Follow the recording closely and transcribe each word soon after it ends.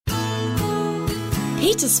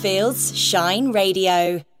Petersfield's Shine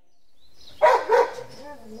Radio.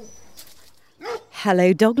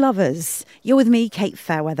 Hello, dog lovers. You're with me, Kate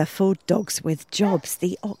Fairweather, for Dogs with Jobs,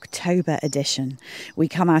 the October edition. We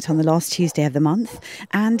come out on the last Tuesday of the month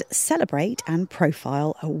and celebrate and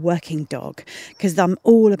profile a working dog, because I'm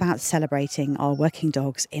all about celebrating our working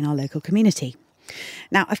dogs in our local community.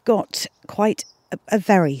 Now, I've got quite a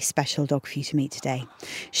very special dog for you to meet today.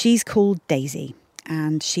 She's called Daisy,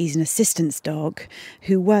 and she's an assistance dog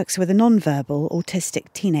who works with a non-verbal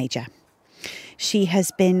autistic teenager. She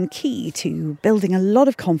has been key to building a lot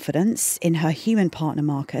of confidence in her human partner,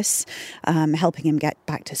 Marcus, helping him get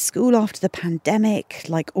back to school after the pandemic,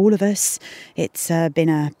 like all of us. It's been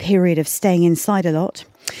a period of staying inside a lot.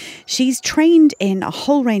 She's trained in a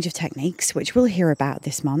whole range of techniques, which we'll hear about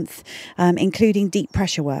this month, including deep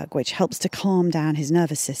pressure work, which helps to calm down his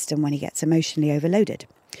nervous system when he gets emotionally overloaded.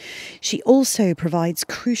 She also provides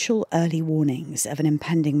crucial early warnings of an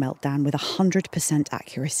impending meltdown with 100%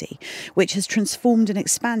 accuracy, which has transformed and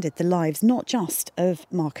expanded the lives not just of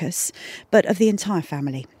Marcus, but of the entire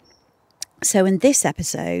family. So in this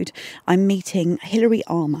episode, I'm meeting Hilary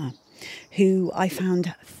Armour, who I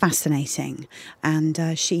found fascinating,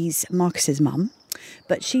 and she's Marcus's mum,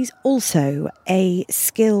 but she's also a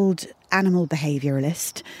skilled animal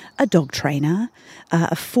behaviouralist, a dog trainer,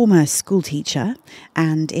 a former school teacher,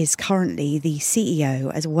 and is currently the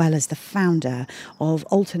CEO as well as the founder of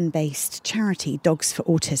Alton-based charity Dogs for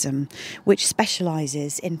Autism, which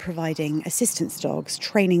specialises in providing assistance dogs,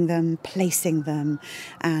 training them, placing them,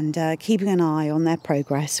 and keeping an eye on their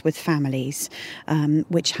progress with families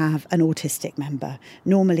which have an autistic member,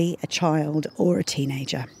 normally a child or a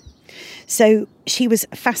teenager. So she was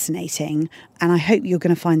fascinating, and I hope you're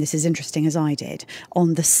going to find this as interesting as I did,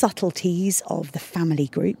 on the subtleties of the family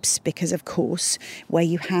groups, because of course, where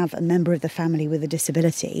you have a member of the family with a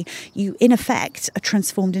disability, you in effect are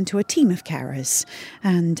transformed into a team of carers.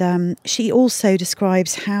 And she also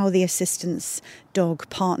describes how the assistance dog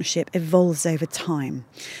partnership evolves over time.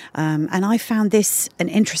 And I found this an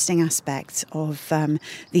interesting aspect of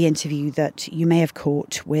the interview that you may have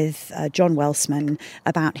caught with John Welsman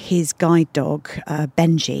about his guide dog,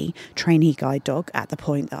 Benji, trainee guide dog, at the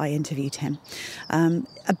point that I interviewed him,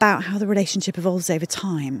 about how the relationship evolves over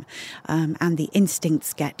time, and the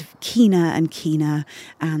instincts get keener and keener,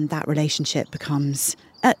 and that relationship becomes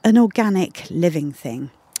an organic living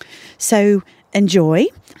thing. So enjoy,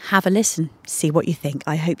 have a listen, see what you think.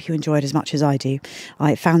 I hope you enjoyed as much as I do.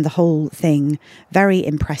 I found the whole thing very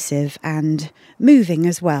impressive and moving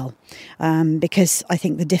as well, because I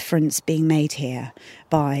think the difference being made here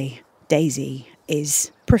by Daisy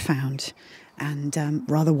is profound and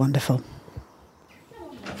rather wonderful.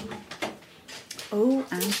 Oh,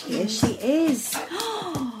 and here she is.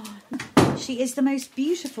 She is the most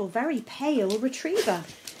beautiful, very pale retriever.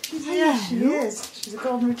 Yes, she is. She's a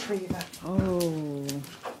golden retriever. Oh,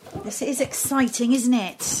 this is exciting, isn't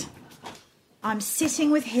it? I'm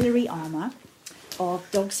sitting with Hilary Armour of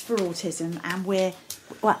Dogs for Autism, and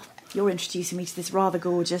you're introducing me to this rather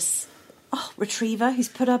gorgeous retriever who's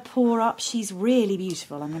put her paw up. She's really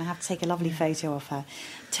beautiful. I'm going to have to take a lovely photo of her.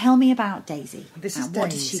 Tell me about Daisy. This is What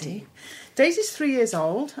Daisy. does she do? Daisy's 3 years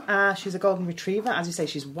old. She's a golden retriever. As you say,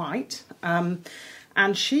 she's white. And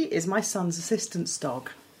she is my son's assistance dog.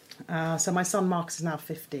 So my son Marcus is now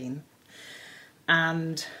 15.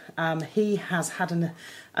 And he has had an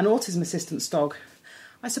autism assistance dog,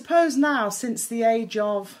 I suppose now since the age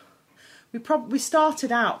of... We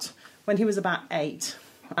started out when he was about 8.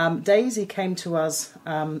 Daisy came to us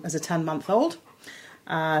as a 10-month-old.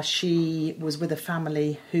 She was with a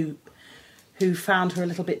family who found her a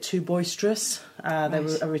little bit too boisterous. They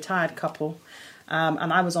were a retired couple,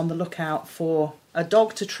 and I was on the lookout for a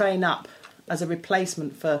dog to train up as a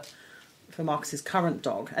replacement for Marcus's current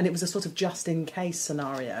dog, and it was a sort of just-in-case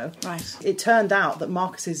scenario. Right. It turned out that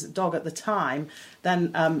Marcus's dog at the time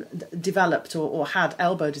then developed or had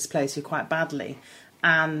elbow dysplasia quite badly,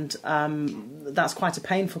 and that's quite a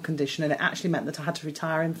painful condition, and it actually meant that I had to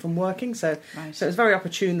retire him from working. So it was very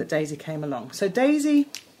opportune that Daisy came along. So Daisy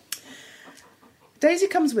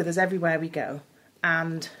comes with us everywhere we go,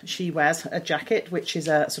 and she wears a jacket, which is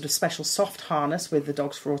a sort of special soft harness with the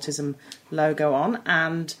Dogs for Autism logo on,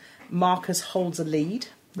 and Marcus holds a lead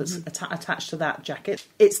that's attached to that jacket.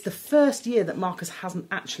 It's the first year that Marcus hasn't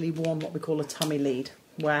actually worn what we call a tummy lead,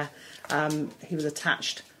 where he was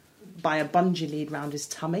attached by a bungee lead round his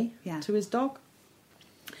tummy to his dog,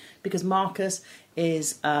 because Marcus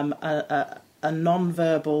is a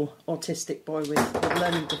non-verbal autistic boy with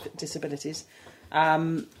learning disabilities.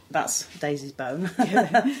 That's Daisy's bone.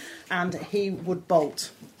 And he would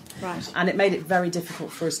bolt Right. And it made it very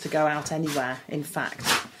difficult for us to go out anywhere, in fact.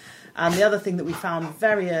 And the other thing that we found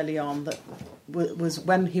very early on that was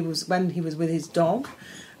when he was with his dog,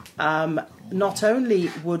 not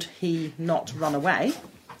only would he not run away,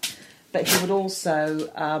 but he would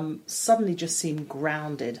also suddenly just seem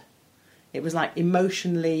grounded. It was like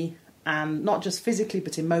emotionally, and not just physically,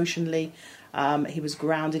 but emotionally, he was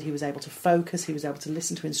grounded, he was able to focus, he was able to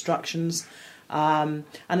listen to instructions. And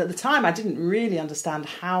at the time, I didn't really understand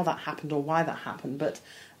how that happened or why that happened. But,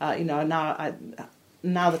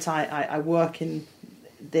 now that I work in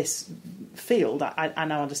this field, I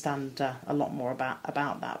now understand a lot more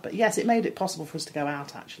about that. But yes, it made it possible for us to go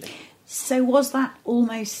out, actually. So was that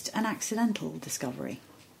almost an accidental discovery?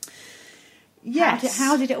 Yes.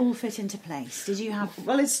 How did it all fit into place? Did you have?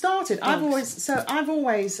 Well, it started. Dogs? I've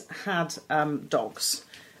always had dogs,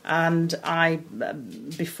 and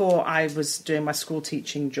before I was doing my school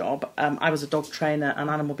teaching job, I was a dog trainer and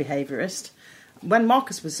animal behaviourist. When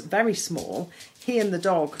Marcus was very small, he and the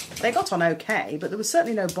dog, they got on okay, but there was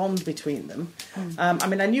certainly no bond between them. I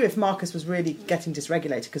mean, I knew if Marcus was really getting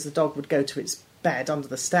dysregulated because the dog would go to its bed under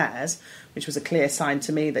the stairs, which was a clear sign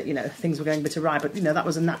to me that, things were going a bit awry, but, that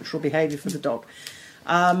was a natural behaviour for the dog.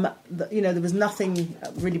 There was nothing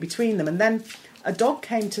really between them. And then a dog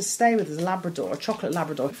came to stay with us, a Labrador, a chocolate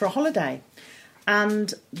Labrador, for a holiday.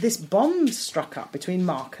 And this bond struck up between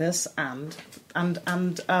Marcus and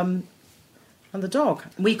the dog.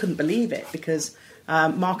 We couldn't believe it because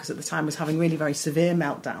Marcus at the time was having really very severe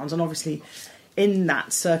meltdowns, and obviously in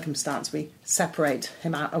that circumstance we separate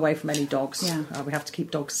him away from any dogs. Yeah. We have to keep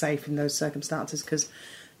dogs safe in those circumstances because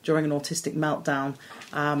during an autistic meltdown,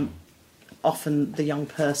 often the young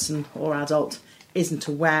person or adult isn't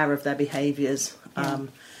aware of their behaviours.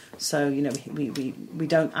 So, we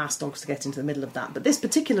don't ask dogs to get into the middle of that. But this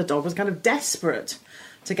particular dog was kind of desperate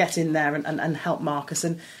to get in there and help Marcus.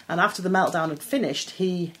 And after the meltdown had finished,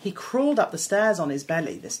 he crawled up the stairs on his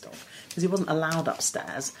belly, this dog, because he wasn't allowed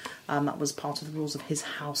upstairs. That was part of the rules of his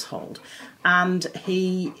household. And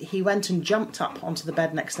he went and jumped up onto the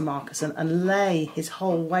bed next to Marcus and lay his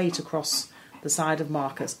whole weight across the side of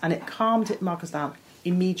Marcus. And it calmed Marcus down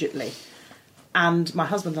immediately. And my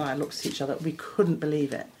husband and I looked at each other. We couldn't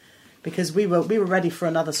believe it. Because we were ready for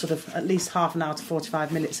another sort of at least half an hour to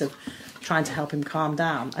 45 minutes of trying to help him calm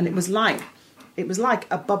down. And it was like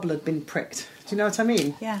a bubble had been pricked. Do you know what I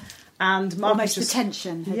mean? Yeah. And Marcus almost the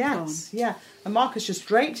tension had gone. Yeah. And Marcus just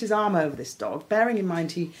draped his arm over this dog, bearing in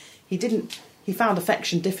mind he found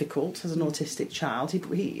affection difficult as an autistic child.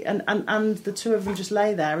 And the two of them just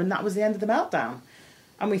lay there, and that was the end of the meltdown.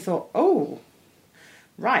 And we thought, oh,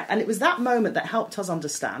 right. And it was that moment that helped us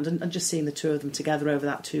understand, and just seeing the two of them together over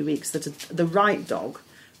that 2 weeks, that the right dog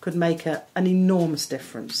could make an enormous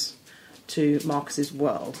difference to Marcus's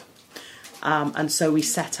world. And so we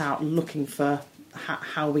set out looking for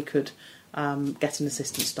how we could get an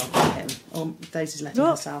assistance dog for him. Oh, Daisy's letting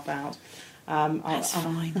herself out. That's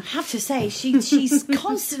fine. I have to say, she's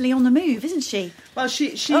constantly on the move, isn't she? Well, she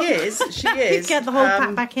is. She is. Get the whole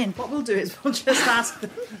pack back in. What we'll do is we'll just ask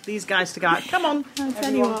these guys to go out. Come on. I'll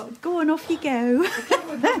tell you what. Go on, off you go. The thing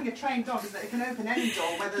with having a trained dog is that it can open any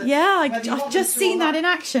door. I've just seen that in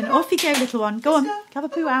action. Off you go, little one. Go on. Have a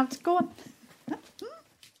poo out. Go on.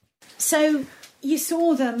 So you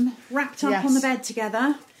saw them wrapped up on the bed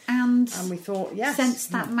together. And we thought, yes,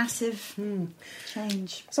 sensed that massive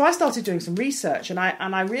change. So I started doing some research, and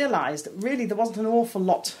I realised really there wasn't an awful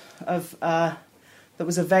lot of that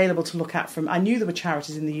was available to look at from. I knew there were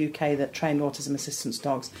charities in the UK that trained autism assistance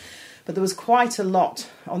dogs, but there was quite a lot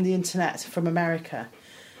on the internet from America,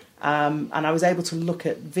 and I was able to look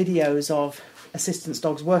at videos of assistance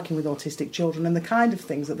dogs working with autistic children and the kind of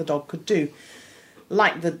things that the dog could do,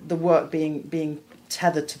 like the work being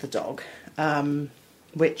tethered to the dog.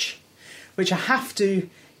 Which I have to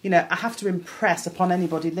impress upon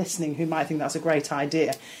anybody listening who might think that's a great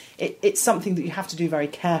idea. It's something that you have to do very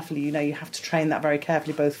carefully. You have to train that very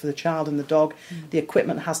carefully, both for the child and the dog. The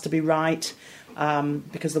equipment has to be right,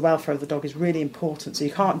 because the welfare of the dog is really important. So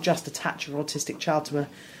you can't just attach your autistic child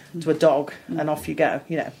to a dog and off you go.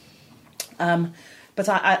 But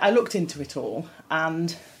I looked into it all,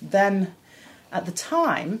 and then at the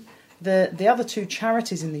time, the other two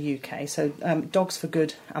charities in the UK, so Dogs for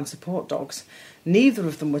Good and Support Dogs, neither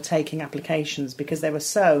of them were taking applications because they were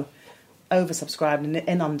so oversubscribed and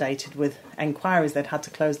inundated with enquiries they'd had to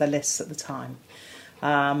close their lists at the time.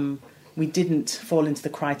 We didn't fall into the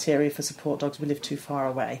criteria for support dogs. We lived too far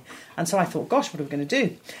away. And so I thought, gosh, what are we going to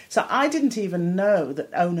do? So I didn't even know that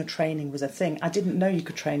owner training was a thing. I didn't know you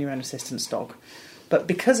could train your own assistance dog. But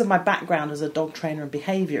because of my background as a dog trainer and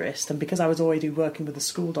behaviourist, and because I was already working with a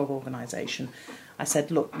school dog organisation, I said,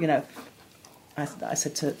 look, I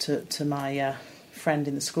said to my friend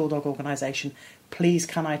in the school dog organisation, please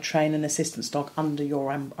can I train an assistance dog under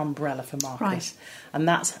your umbrella for Marcus? Right. And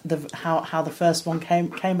that's how the first one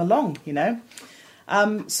came along,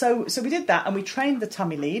 So we did that, and we trained the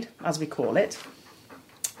tummy lead, as we call it.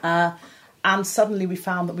 And suddenly we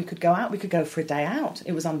found that we could go out, we could go for a day out.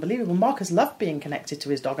 It was unbelievable. Marcus loved being connected to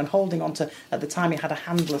his dog and holding on to, at the time he had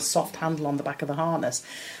a soft handle on the back of the harness,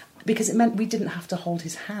 because it meant we didn't have to hold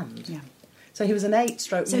his hand. Yeah. So he was an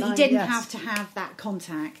 8/9. So he didn't have to have that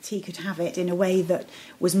contact. He could have it in a way that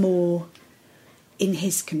was more in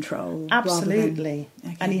his control. Absolutely.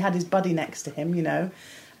 Okay. And he had his buddy next to him,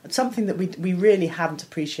 Something that we really hadn't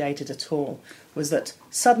appreciated at all was that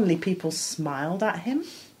suddenly people smiled at him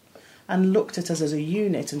and looked at us as a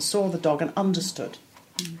unit and saw the dog and understood,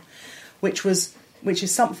 which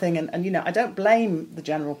is something, and I don't blame the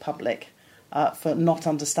general public for not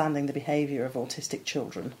understanding the behaviour of autistic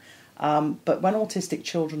children. But when autistic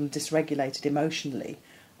children are dysregulated emotionally,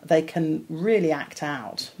 they can really act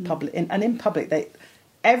out in public.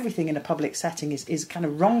 Everything in a public setting is kind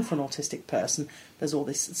of wrong for an autistic person. There's all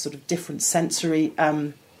this sort of different sensory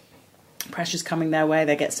pressures coming their way.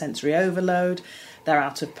 They get sensory overload. They're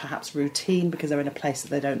out of perhaps routine because they're in a place that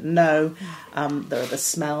they don't know. There are the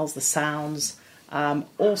smells, the sounds,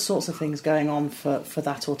 all sorts of things going on for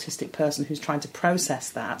that autistic person who's trying to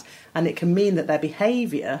process that. And it can mean that their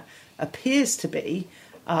behaviour appears to be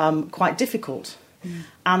quite difficult.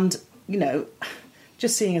 And,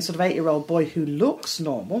 just seeing a sort of 8-year-old boy who looks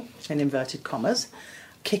normal, in inverted commas,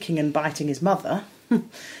 kicking and biting his mother,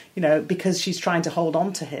 because she's trying to hold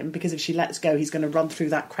on to him, because if she lets go, he's going to run through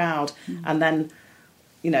that crowd, and then,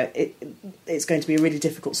 it's going to be a really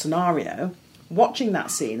difficult scenario. Watching that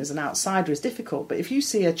scene as an outsider is difficult, but if you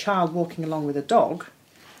see a child walking along with a dog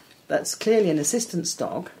that's clearly an assistance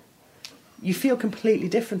dog, you feel completely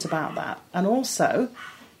different about that. And also,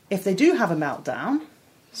 if they do have a meltdown,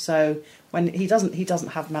 so when he doesn't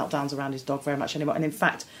have meltdowns around his dog very much anymore, and in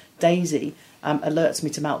fact Daisy alerts me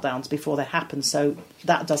to meltdowns before they happen, so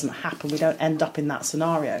that doesn't happen. We don't end up in that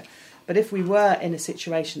scenario. But if we were in a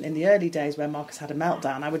situation in the early days where Marcus had a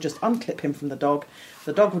meltdown, I would just unclip him from the dog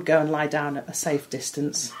would go and lie down at a safe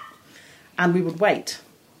distance, and we would wait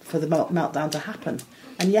for the meltdown to happen.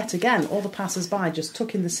 And yet again, all the passers-by just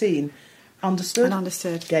took in the scene,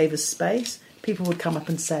 understood, gave us space. People would come up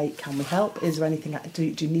and say, can we help? Is there anything, do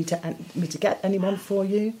you need me to get anyone for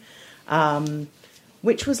you?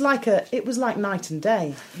 Which was like night and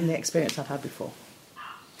day from the experience I've had before.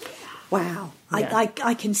 Wow. Yeah.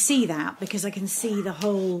 I can see that, because I can see the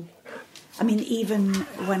whole... I mean, even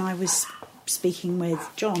when I was speaking with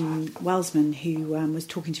John Wellsman, who was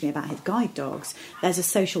talking to me about his guide dogs, there's a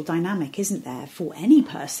social dynamic, isn't there, for any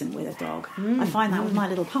person with a dog? I find that with my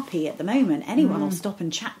little puppy at the moment. Anyone will stop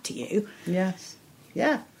and chat to you. Yes.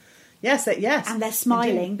 Yeah. Yes, yes. And they're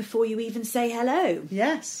smiling before you even say hello.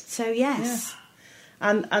 Yes. So, yes.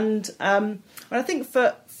 Yeah. And I think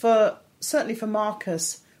for certainly for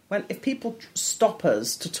Marcus, if people stop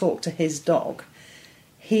us to talk to his dog,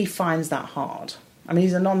 he finds that hard. I mean,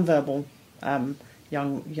 he's a non-verbal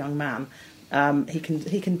young man. He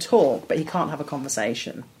can talk, but he can't have a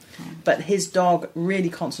conversation. But his dog really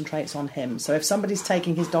concentrates on him. So if somebody's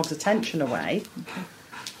taking his dog's attention away,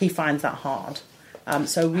 he finds that hard.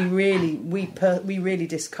 So we really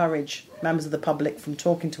discourage members of the public from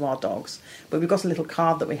talking to our dogs. But we've got a little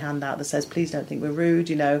card that we hand out that says, please don't think we're rude,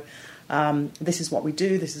 this is what we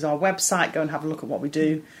do, this is our website, go and have a look at what we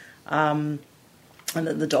do. And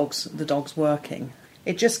that the dog's working.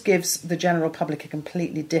 It just gives the general public a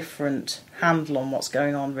completely different handle on what's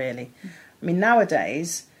going on, really. I mean,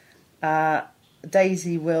 nowadays,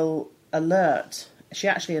 Daisy will alert. She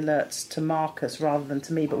actually alerts to Marcus rather than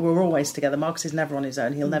to me, but we're always together. Marcus is never on his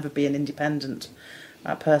own. He'll never be an independent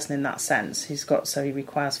person in that sense. He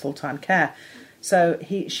requires full-time care. So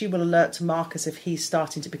she will alert to Marcus if he's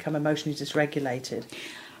starting to become emotionally dysregulated.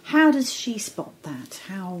 How does she spot that?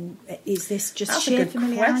 How is this just That's sheer a good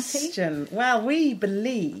familiarity? question. Well, we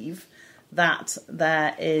believe that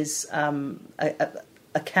there is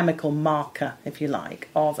a chemical marker, if you like,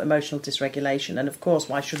 of emotional dysregulation. And of course,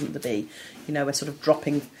 why shouldn't there be? We're sort of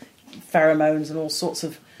dropping pheromones and all sorts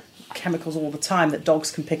of chemicals all the time that dogs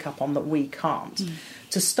can pick up on that we can't.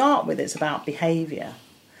 To start with, it's about behaviour.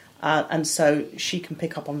 And so she can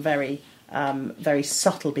pick up on very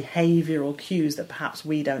subtle behavioural cues that perhaps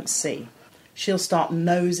we don't see. She'll start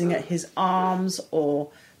nosing at his arms or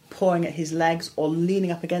pawing at his legs or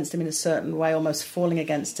leaning up against him in a certain way, almost falling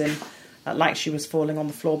against him. like she was falling on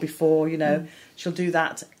the floor before, you know. She'll do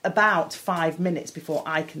that about 5 minutes before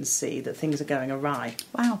I can see that things are going awry.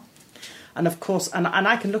 Wow. And of course, and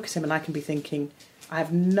I can look at him and I can be thinking, I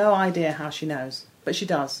have no idea how she knows, but she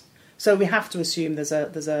does. So we have to assume there's a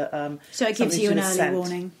so it gives something you to an do with early scent.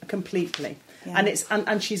 warning. Completely. Yeah.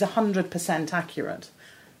 And she's 100% accurate.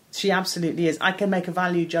 She absolutely is. I can make a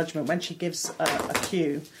value judgment when she gives a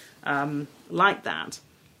cue like that.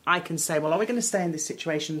 I can say, well, are we going to stay in this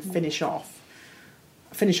situation and finish off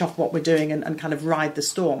what we're doing and kind of ride the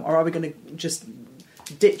storm, or are we going to just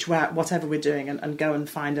ditch whatever we're doing and go and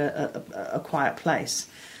find a quiet place?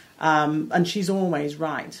 And she's always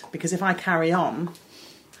right, because if I carry on,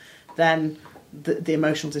 then the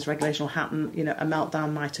emotional dysregulation will happen. You know, a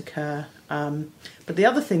meltdown might occur. But the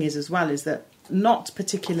other thing is as well is that, not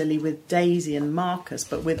particularly with Daisy and Marcus,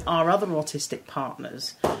 but with our other autistic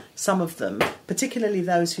partners, some of them, particularly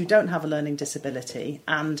those who don't have a learning disability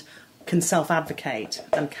and can self-advocate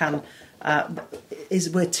and can,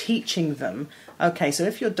 we're teaching them, okay, so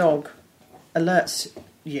if your dog alerts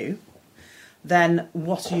you, then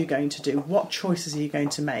what are you going to do? What choices are you going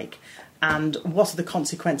to make? And what are the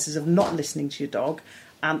consequences of not listening to your dog?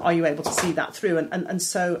 And are you able to see that through? And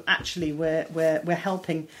so actually we're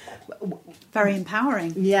helping. Very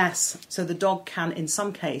empowering. Yes. So the dog can, in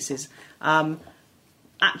some cases,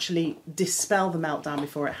 actually dispel the meltdown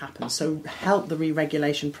before it happens. So help the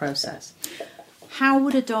re-regulation process. How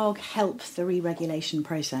would a dog help the re-regulation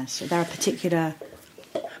process? Are there particular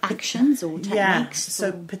actions or techniques? Yes.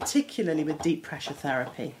 So particularly with deep pressure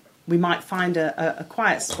therapy, we might find a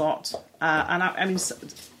quiet spot. And I mean,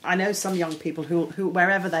 I know some young people who,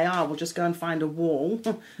 wherever they are, will just go and find a wall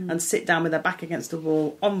and sit down with their back against a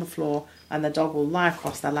wall on the floor, and their dog will lie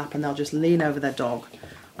across their lap, and they'll just lean over their dog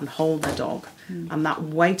and hold their dog. And that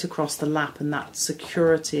weight across the lap and that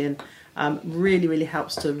security and really, really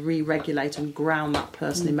helps to re-regulate and ground that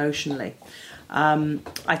person emotionally.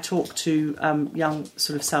 I talk to young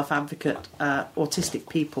sort of self-advocate autistic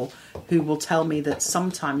people who will tell me that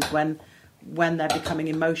sometimes when they're becoming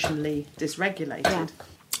emotionally dysregulated,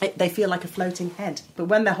 they feel like a floating head. But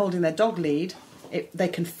when they're holding their dog lead, they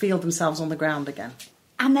can feel themselves on the ground again.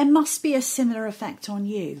 And there must be a similar effect on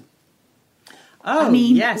you. Oh, I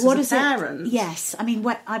mean, yes, what as a parent. Yes, I mean,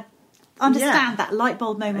 I understand that light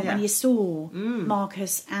bulb moment when you saw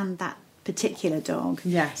Marcus and that particular dog.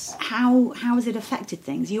 Yes. How has it affected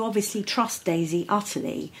things? You obviously trust Daisy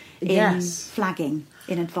utterly in flagging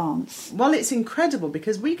in advance. Well, it's incredible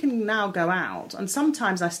because we can now go out, and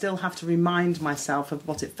sometimes I still have to remind myself of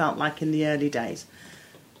what it felt like in the early days.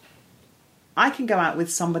 I can go out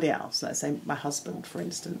with somebody else, let's say my husband, for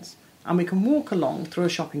instance, and we can walk along through a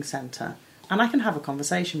shopping centre and I can have a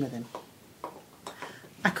conversation with him.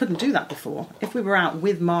 I couldn't do that before. If we were out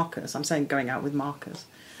with Marcus, I'm saying going out with Marcus,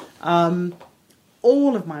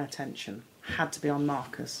 all of my attention had to be on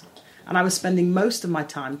Marcus. And I was spending most of my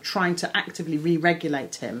time trying to actively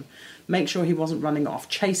re-regulate him, make sure he wasn't running off,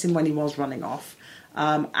 chase him when he was running off,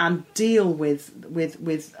 and deal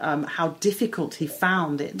with how difficult he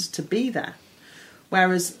found it to be there.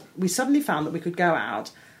 Whereas we suddenly found that we could go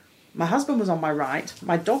out. My husband was on my right,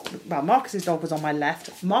 Marcus's dog was on my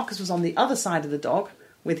left, Marcus was on the other side of the dog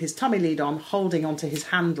with his tummy lead on, holding onto his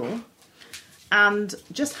handle, and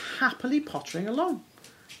just happily pottering along.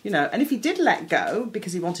 You know, and if he did let go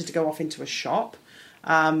because he wanted to go off into a shop,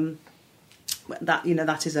 that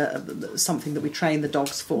is something that we train the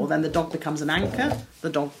dogs for. Then the dog becomes an anchor, the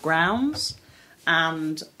dog grounds,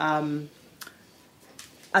 and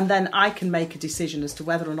then I can make a decision as to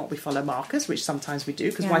whether or not we follow Marcus, which sometimes we do,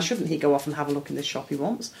 because why shouldn't he go off and have a look in this shop he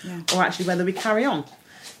wants, or actually whether we carry on,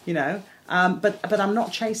 you know. But I'm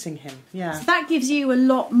not chasing him. Yeah. So that gives you a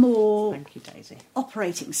lot more. Thank you, Daisy.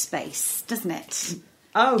 Operating space, doesn't it?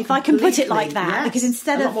 Oh, if I can put it like that, yes. Because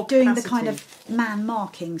instead of of doing capacity. the kind of man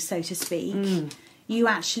marking, so to speak, you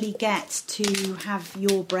actually get to have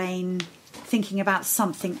your brain thinking about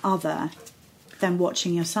something other than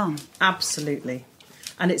watching your son. Absolutely.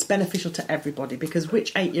 And it's beneficial to everybody, because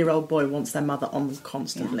which 8-year-old boy wants their mother on them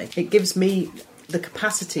constantly? Yeah. It gives me the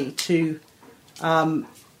capacity to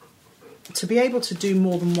be able to do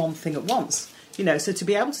more than one thing at once. You know, so to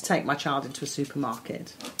be able to take my child into a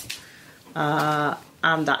supermarket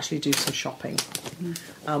and actually do some shopping,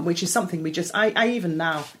 which is something we just... I even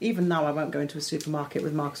now I won't go into a supermarket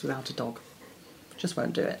with Marcus without a dog. Just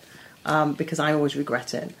won't do it. Because I always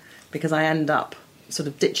regret it. Because I end up sort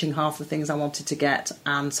of ditching half the things I wanted to get,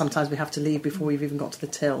 and sometimes we have to leave before we've even got to the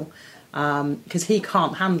till, because he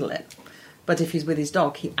can't handle it. But if he's with his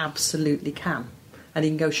dog, he absolutely can. And he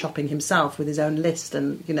can go shopping himself with his own list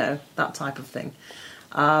and, you know, that type of thing.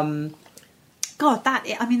 God,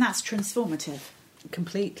 that's transformative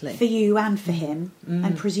Completely. for you and for him,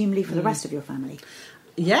 and presumably for the rest of your family.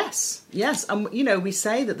 Yes. And, we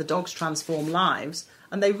say that the dogs transform lives,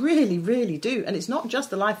 and they really, really do. And it's not just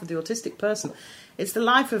the life of the autistic person. It's the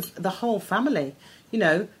life of the whole family.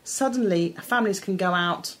 Suddenly families can go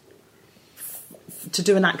out to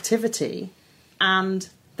do an activity, and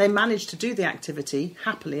they manage to do the activity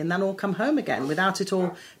happily and then all come home again without it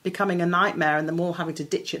all becoming a nightmare and them all having to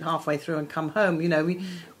ditch it halfway through and come home.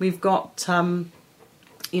 We've got, a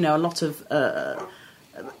lot of...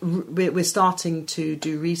 we're starting to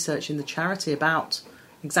do research in the charity about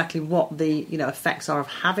exactly what the effects are of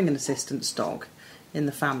having an assistance dog in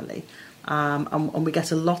the family, and we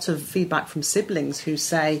get a lot of feedback from siblings who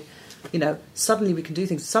say, suddenly we can do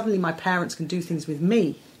things. Suddenly my parents can do things with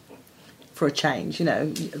me for a change.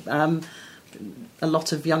 A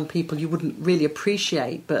lot of young people you wouldn't really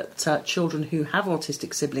appreciate, but children who have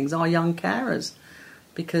autistic siblings are young carers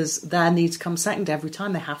because their needs come second every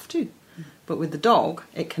time they have to. But with the dog,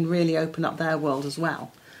 it can really open up their world as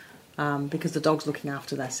well, because the dog's looking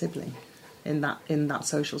after their sibling in that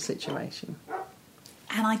social situation.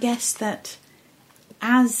 And I guess that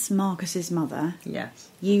as Marcus's mother, yes,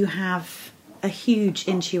 you have a huge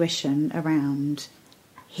intuition around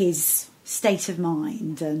his state of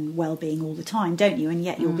mind and well-being all the time, don't you? And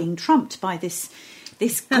yet you're being trumped by this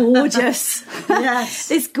gorgeous,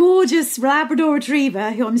 this gorgeous Labrador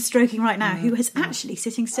Retriever who I'm stroking right now, who is actually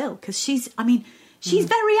sitting still because she's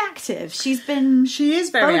very active. She is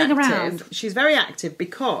very active. Around. She's very active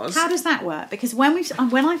because how does that work? Because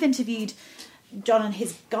when I've interviewed John and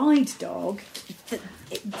his guide dog,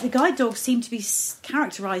 the guide dogs seem to be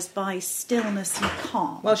characterised by stillness and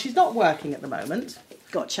calm. Well, she's not working at the moment.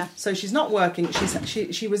 Gotcha. So she's not working.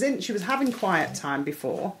 She was having quiet time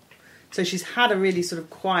before. So she's had a really sort of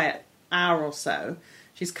quiet hour or so.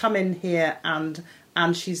 She's come in here and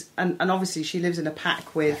obviously she lives in a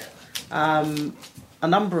pack with a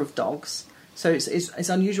number of dogs. So it's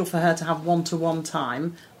unusual for her to have one-to-one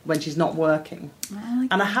time when she's not working. Okay.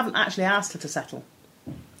 And I haven't actually asked her to settle.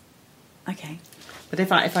 Okay. But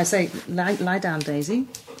if I say lie down, Daisy.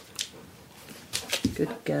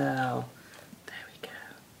 Good girl. There we go.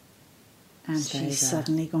 And Stay she's there.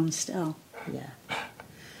 suddenly gone still. Yeah.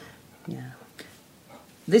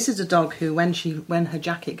 This is a dog who, when her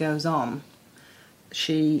jacket goes on,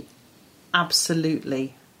 she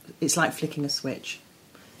absolutely, it's like flicking a switch.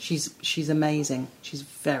 She's amazing. She's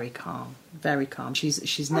very calm, very calm.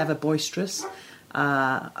 She's never boisterous. We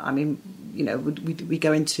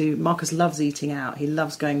go into, Marcus loves eating out. He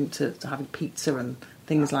loves going to having pizza and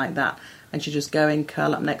things like that. And she'll just go in,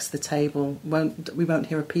 curl up next to the table. We won't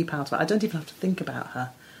hear a peep out of her. I don't even have to think about her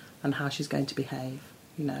and how she's going to behave,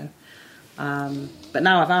 But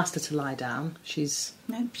now I've asked her to lie down. You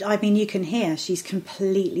can hear she's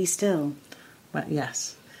completely still. Well,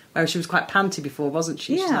 yes. Whereas she was quite panty before, wasn't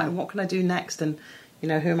she? Yeah. She's like, what can I do next? And, who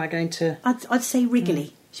am I going to... I'd say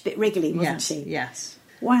wriggly. She's a bit wriggly, wasn't she? Yes.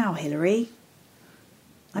 Wow, Hilary.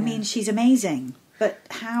 I mean, she's amazing. But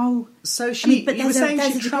how... So you were saying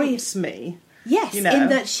she trumps me. Yes, in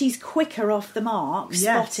that she's quicker off the mark,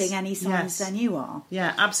 spotting any signs than you are.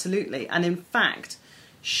 Yeah, absolutely. And in fact,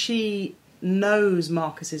 she knows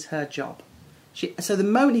Marcus is her job. So the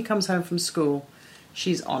moment he comes home from school,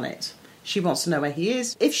 she's on it. She wants to know where he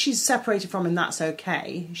is. If she's separated from him, that's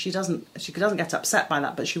okay. She doesn't get upset by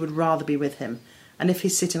that, but she would rather be with him. And if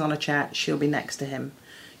he's sitting on a chair, she'll be next to him.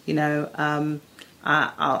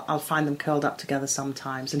 I'll find them curled up together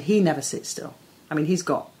sometimes, and he never sits still. I mean, he's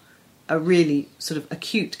got a really sort of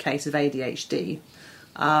acute case of ADHD,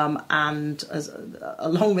 and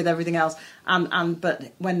along with everything else.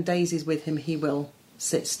 But when Daisy's with him, he will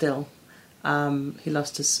sit still. He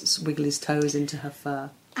loves to wiggle his toes into her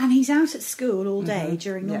fur. And he's out at school all day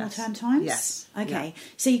during normal term times? Yes. Okay. Yeah.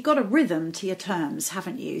 So you've got a rhythm to your terms,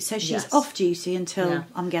 haven't you? So she's off duty until,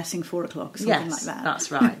 I'm guessing, 4 o'clock, something like that. That's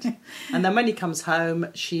right. And then when he comes home,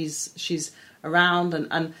 she's around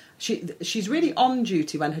and she's really on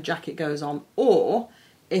duty when her jacket goes on, or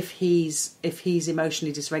if he's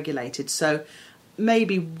emotionally dysregulated. So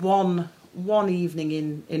maybe one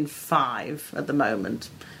evening in 5 at the moment,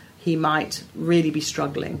 he might really be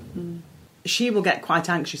struggling. She will get quite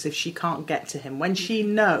anxious if she can't get to him. When she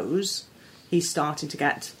knows he's starting to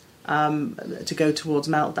get to go towards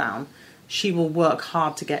meltdown, she will work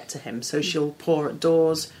hard to get to him. So she'll paw at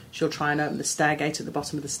doors, she'll try and open the stair gate at the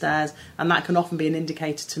bottom of the stairs, and that can often be an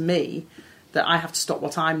indicator to me that I have to stop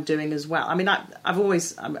what I'm doing as well. I mean, I've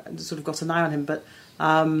always sort of got an eye on him, but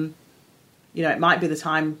it might be the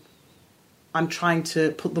time I'm trying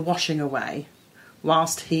to put the washing away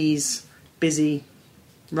whilst he's busy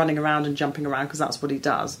running around and jumping around because that's what he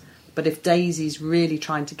does. But if Daisy's really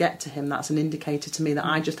trying to get to him, that's an indicator to me that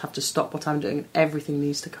I just have to stop what I'm doing and everything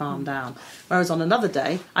needs to calm down. Whereas on another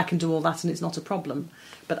day, I can do all that and it's not a problem.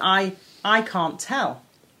 But I can't tell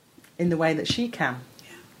in the way that she can.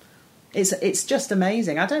 It's just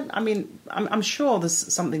amazing. I'm sure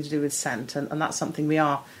there's something to do with scent, and that's something we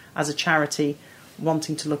are, as a charity,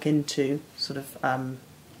 wanting to look into, sort of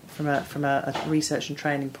from a research and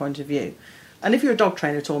training point of view. And if you're a dog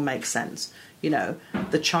trainer, it all makes sense. You know,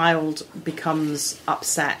 the child becomes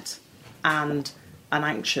upset and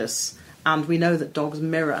anxious, and we know that dogs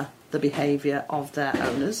mirror the behaviour of their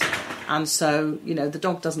owners. And so, you know, the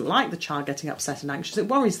dog doesn't like the child getting upset and anxious. It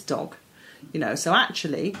worries the dog. You know, so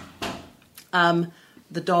actually,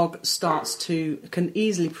 the dog can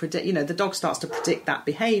easily predict. You know, the dog starts to predict that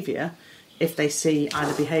behaviour if they see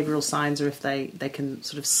either behavioural signs or if they can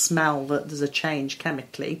sort of smell that there's a change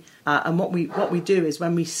chemically. And what we do is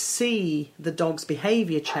when we see the dog's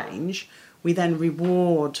behaviour change, we then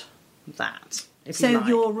reward that. So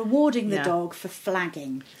you're rewarding the dog for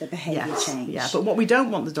flagging the behaviour change. Yeah, but what we don't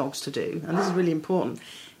want the dogs to do, and this is really important,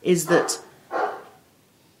 is that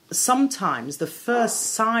sometimes the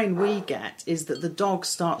first sign we get is that the dog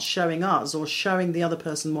starts showing us or showing the other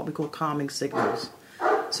person what we call calming signals.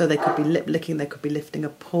 So they could be lip licking, they could be lifting a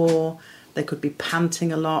paw, they could be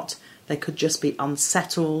panting a lot, they could just be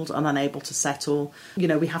unsettled and unable to settle. You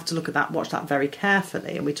know, we have to look at that, watch that very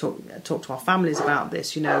carefully, and we talk to our families about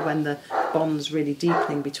this. You know, when the bond's really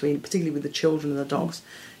deepening between, particularly with the children and the dogs,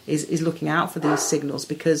 is looking out for these signals,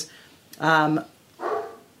 because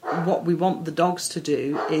what we want the dogs to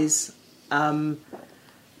do is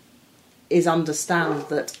understand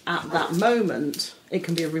that at that moment it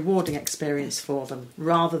can be a rewarding experience for them,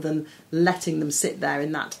 rather than letting them sit there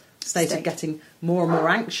in that state of getting more and more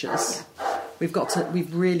anxious. Yeah.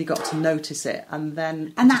 We've really got to notice it, and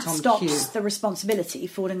then that stops the responsibility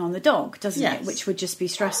falling on the dog, doesn't it? Which would just be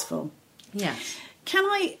stressful. Yes. Can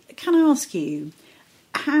I ask you,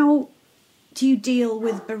 how do you deal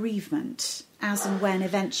with bereavement as and when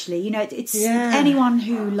eventually, you know, it's anyone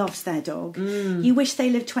who loves their dog, you wish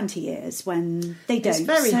they lived 20 years when they don't. It's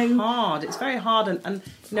very hard. It's very hard, and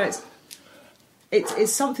you know,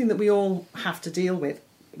 it's something that we all have to deal with,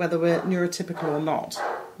 whether we're neurotypical or not.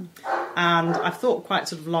 And I've thought quite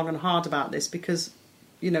sort of long and hard about this, because,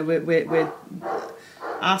 you know, we're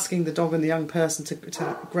asking the dog and the young person to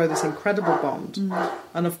grow this incredible bond.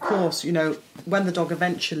 And of course, you know, when the dog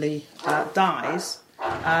eventually dies,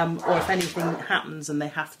 or if anything happens and they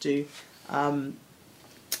have to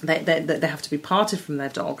they have to be parted from their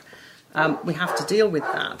dog, we have to deal with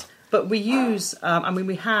that. But we use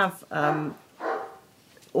we have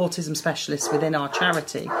autism specialists within our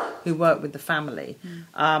charity who work with the family,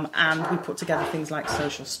 and we put together things like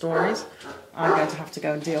social stories. I'm going to have to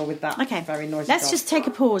go and deal with that. Okay, very noisy let's dog. just take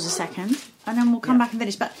a pause a second, and then we'll come back and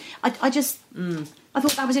finish. But I thought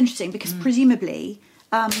that was interesting, because presumably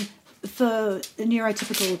for the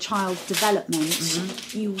neurotypical child development,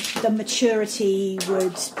 the maturity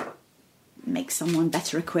would make someone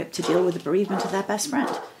better equipped to deal with the bereavement of their best friend.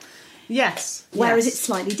 Yes. Whereas it's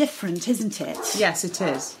slightly different, isn't it? Yes, it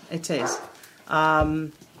is. It is.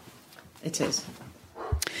 It is.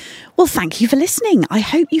 Well, thank you for listening. I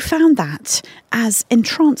hope you found that as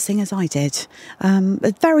entrancing as I did.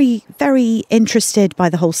 Very, very interested by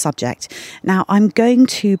the whole subject. Now, I'm going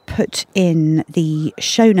to put in the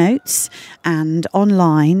show notes and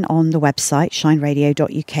online on the website,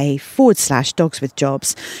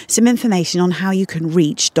 shineradio.uk/dogswithjobs, some information on how you can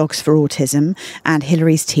reach Dogs for Autism and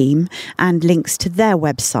Hillary's team, and links to their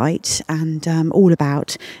website, and all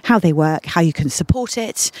about how they work, how you can support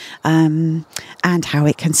it, and how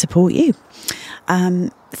it can support you.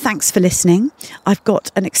 Thanks for listening. I've got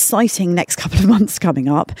an exciting next couple of months coming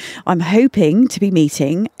up. I'm hoping to be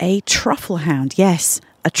meeting a truffle hound. Yes,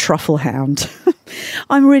 a truffle hound.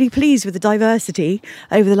 I'm really pleased with the diversity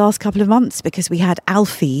over the last couple of months, because we had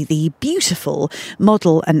Alfie, the beautiful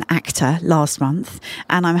model and actor, last month,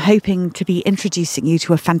 and I'm hoping to be introducing you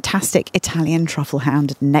to a fantastic Italian truffle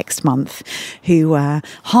hound next month, who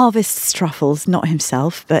harvests truffles, not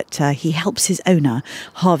himself, but he helps his owner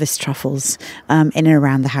harvest truffles in and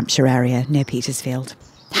around the Hampshire area near Petersfield.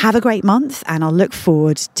 Have a great month, and I'll look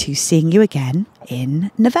forward to seeing you again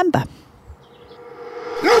in November.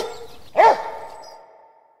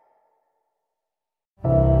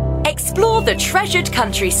 Explore the treasured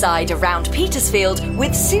countryside around Petersfield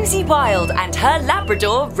with Susie Wild and her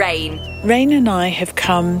Labrador, Rain. Rain and I have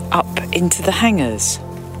come up into the hangars.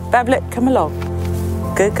 Bablet, come along.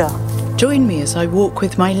 Good girl. Join me as I walk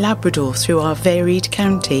with my Labrador through our varied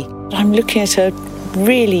county. I'm looking at a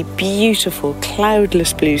really beautiful,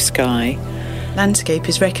 cloudless blue sky. Landscape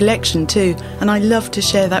is recollection too, and I love to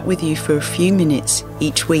share that with you for a few minutes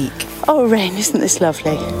each week. Oh, Rain, isn't this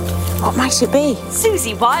lovely? What might it be?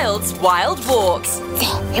 Susie Wild's Wild Walks.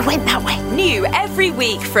 There, it went that way. New every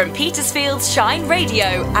week from Petersfield's Shine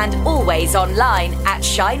Radio and always online at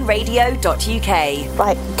shineradio.uk.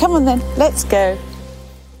 Right, come on then, let's go.